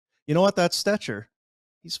You know what? That's Stecher.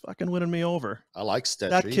 He's fucking winning me over. I like Stecher.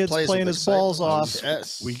 That kid's playing his balls off.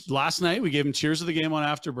 Yes. Last night we gave him cheers of the game on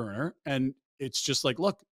Afterburner, and it's just like,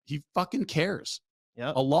 look, he fucking cares.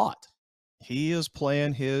 Yeah, a lot. He is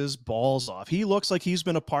playing his balls off. He looks like he's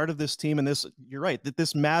been a part of this team, and this, you're right, that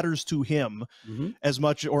this matters to him as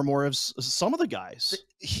much or more as some of the guys.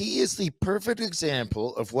 He is the perfect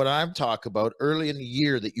example of what I'm talking about early in the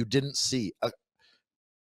year that you didn't see.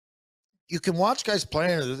 You can watch guys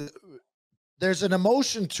playing. There's an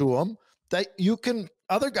emotion to them that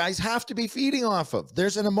other guys have to be feeding off of.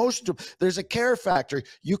 There's an emotion to them. There's a care factor.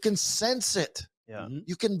 You can sense it. Yeah.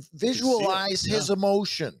 You can visualize his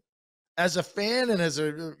emotion. As a fan and as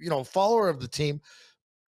a follower of the team,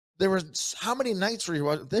 there was how many nights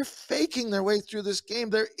where they're faking their way through this game.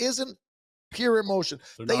 There isn't pure emotion.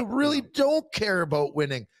 They really don't care about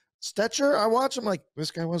winning. Stecher, I watch him like,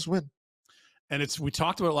 this guy wants to win. And we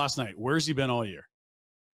talked about it last night. Where's he been all year?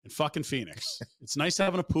 In fucking Phoenix. It's nice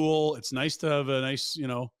having a pool. It's nice to have a nice, you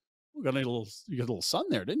got a little sun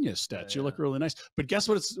there, didn't you, Stetch? Yeah. You look really nice. But guess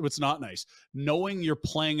what's not nice? Knowing you're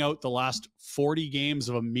playing out the last 40 games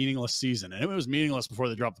of a meaningless season. And it was meaningless before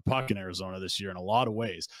they dropped the puck in Arizona this year in a lot of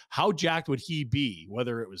ways. How jacked would he be,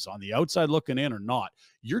 whether it was on the outside looking in or not?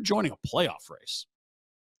 You're joining a playoff race.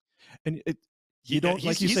 And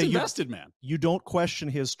he's invested, man. You don't question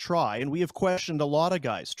his try, and we have questioned a lot of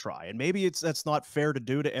guys' try, and maybe that's not fair to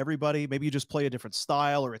do to everybody. Maybe you just play a different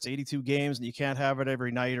style, or it's 82 games and you can't have it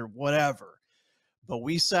every night, or whatever. But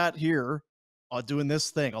we sat here doing this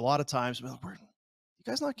thing a lot of times. You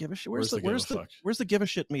guys not give a shit? Where's the give a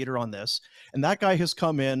shit meter on this? And that guy has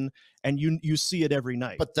come in, and you see it every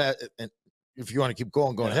night. But and if you want to keep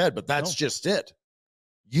going ahead. But that's just it.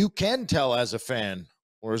 You can tell as a fan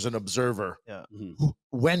or as an observer,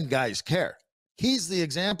 when guys care. He's the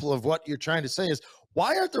example of what you're trying to say is,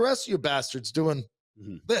 why aren't the rest of you bastards doing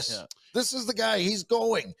this? Yeah. This is the guy, he's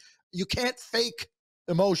going. You can't fake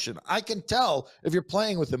emotion. I can tell if you're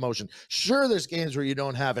playing with emotion. Sure, there's games where you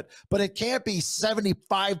don't have it, but it can't be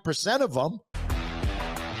 75% of them.